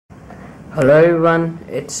Hello everyone,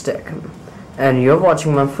 it's TeCM and you're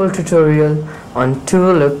watching my full tutorial on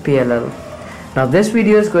ToLook PLL. Now this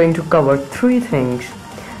video is going to cover three things.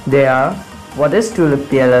 They are what is ToLook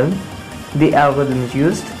PLL, the algorithms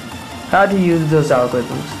used, how to use those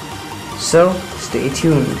algorithms. So stay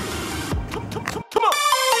tuned.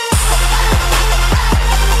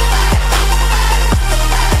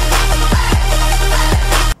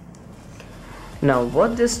 Now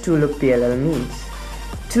what does ToLook PLL means?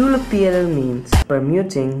 ToLook PLL means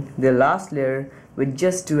permuting the last layer with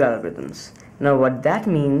just two algorithms. Now what that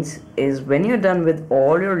means is when you're done with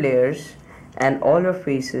all your layers and all your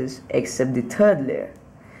faces except the third layer,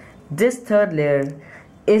 this third layer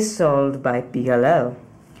is solved by PLL.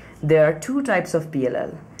 There are two types of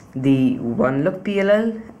PLL, the one-look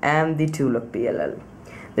PLL and the two-look PLL.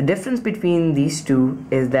 The difference between these two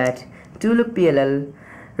is that two-look PLL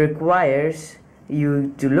requires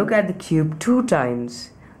you to look at the cube two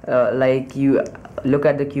times. Like you look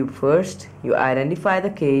at the cube first, you identify the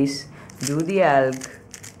case, do the alg,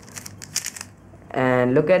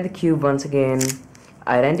 and look at the cube once again,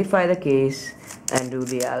 identify the case, and do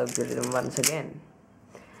the algorithm once again.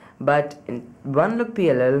 But in one look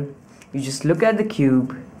PLL, you just look at the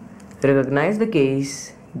cube, recognize the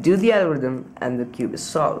case, do the algorithm, and the cube is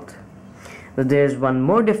solved. But there's one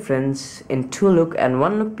more difference in two look and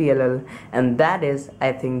one look PLL, and that is,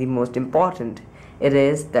 I think, the most important. It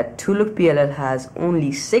is that two-look PLL has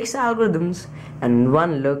only 6 algorithms and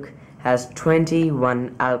one look has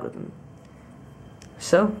 21 algorithms.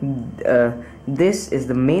 So this is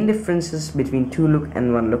the main differences between two-look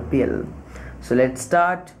and one-look PLL. So let's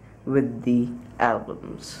start with the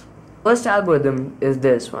algorithms. First algorithm is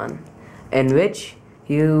this one, in which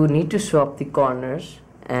you need to swap the corners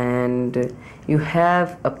and you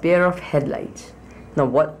have a pair of headlights. Now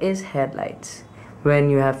what is headlights?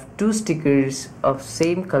 When you have two stickers of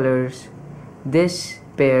same colors, this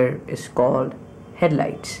pair is called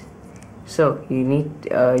headlights. So you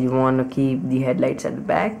want to keep the headlights at the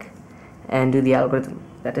back and do the algorithm,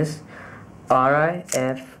 that is RI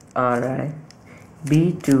F RI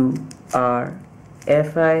B2 R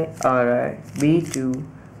FI RI B2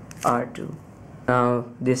 R2. Now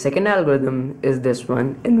the second algorithm is this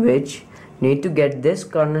one, in which you need to get this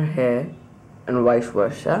corner here and vice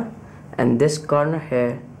versa, and this corner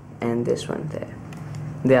here and this one there.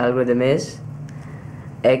 The algorithm is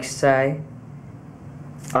XI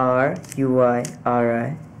R UI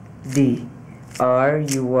RI D R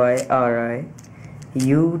UI RI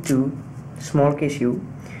U2 small case U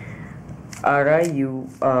RI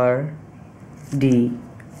UR D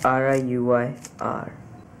RI UI R.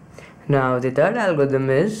 Now the third algorithm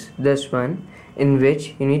is this one, in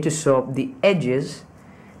which you need to swap the edges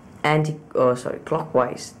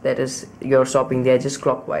clockwise. That is, you're swapping the edges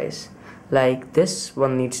clockwise. Like this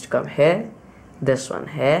one needs to come here, this one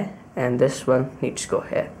here, and this one needs to go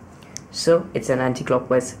here. So it's an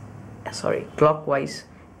clockwise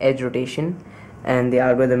edge rotation, and the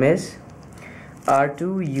algorithm is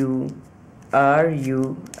R2U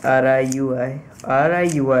RU RIUI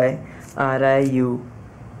RIUI RIU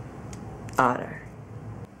RR.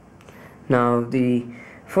 Now the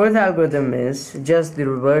fourth algorithm is just the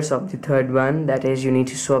reverse of the third one, that is, you need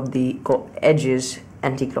to swap the edges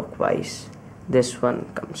anti-clockwise. This one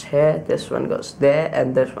comes here, this one goes there,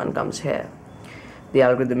 and this one comes here. The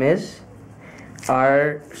algorithm is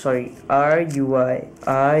RUI RU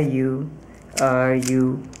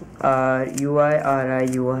RU RUI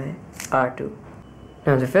RIUI R2.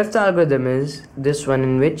 Now the fifth algorithm is this one,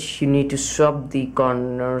 in which you need to swap the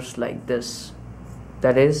corners like this.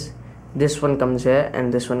 That is, this one comes here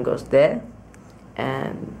and this one goes there,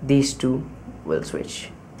 and these two will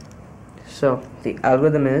switch. So the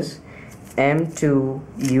algorithm is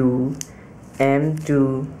M2U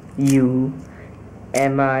M2U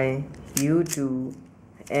MI U2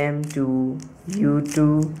 M2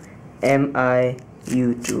 U2 MI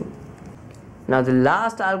U2. Now the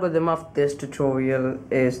last algorithm of this tutorial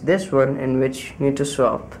is this one, in which you need to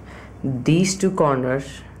swap these two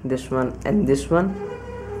corners, this one and this one,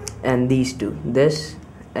 and these two, this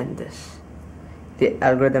and this. The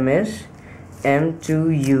algorithm is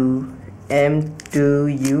M2U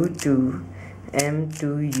M2U2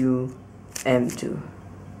 M2U M2,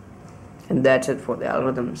 and that's it for the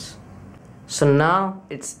algorithms. So now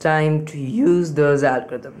it's time to use those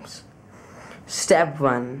algorithms. Step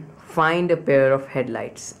 1, find a pair of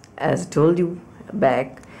headlights. As I told you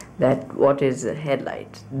back, that what is a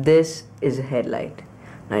headlight? This is a headlight.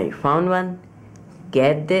 Now you found one,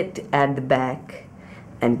 get it at the back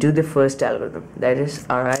and do the first algorithm, that is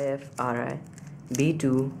RIF RI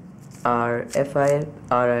B2 R FI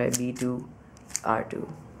RI B2 R2.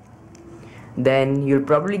 then you'll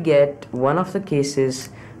probably get one of the cases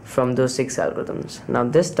from those 6 algorithms. Now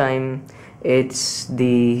this time it's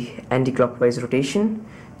the anti-clockwise rotation,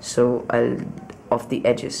 so of the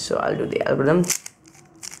edges, so I'll do the algorithm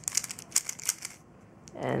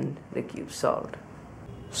and the cube solved.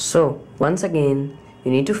 So once again,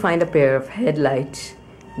 you need to find a pair of headlights,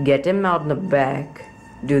 get them out in the back,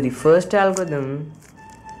 do the first algorithm,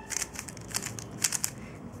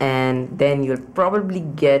 and then you'll probably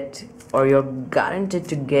get, or you're guaranteed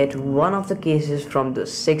to get, one of the cases from the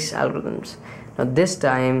 6 algorithms. Now this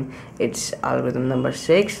time it's algorithm number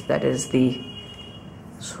 6, that is the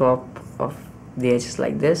swap of the edges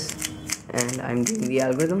like this, and I'm doing the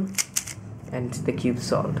algorithm and the cube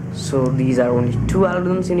solved. So these are only 2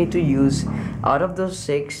 algorithms you need to use out of those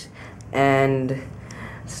 6, and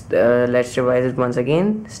let's revise it once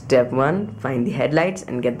again. Step 1, find the headlights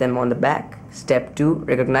and get them on the back. Step 2,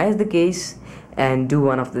 recognize the case and do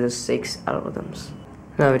one of those 6 algorithms.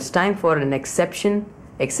 Now it's time for an exception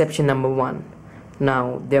number 1.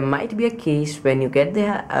 Now there might be a case when you get the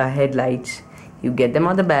headlights, you get them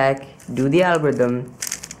on the back, do the algorithm,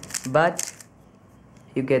 but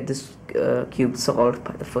you get this cube solved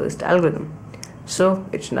by the first algorithm. So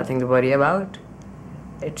it's nothing to worry about,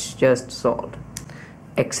 it's just solved.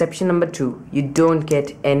 Exception number 2, you don't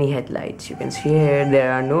get any headlights. You can see here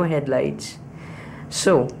there are no headlights.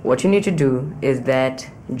 So what you need to do is that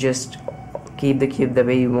just keep the cube the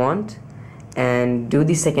way you want and do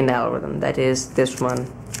the second algorithm, that is this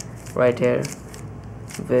one right here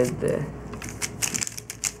with the,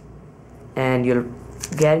 and you're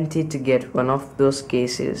guaranteed to get one of those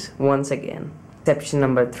cases once again. Exception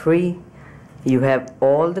number 3, you have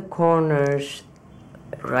all the corners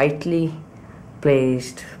rightly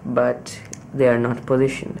placed but they are not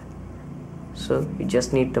positioned, so you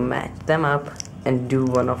just need to match them up and do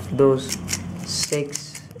one of those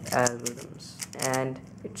 6 algorithms and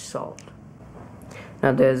it's solved.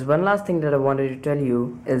 Now there's one last thing that I wanted to tell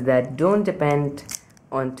you, is that don't depend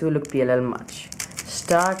on 2-look PLL much.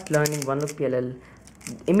 Start learning 1-look PLL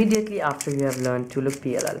immediately after you have learned 2-look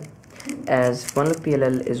PLL, as 1-look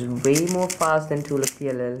PLL is way more fast than 2-look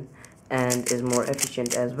PLL and is more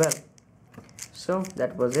efficient as well. So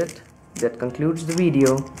that was it. That concludes the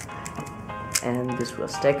video, and this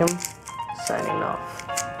was TeCM signing off.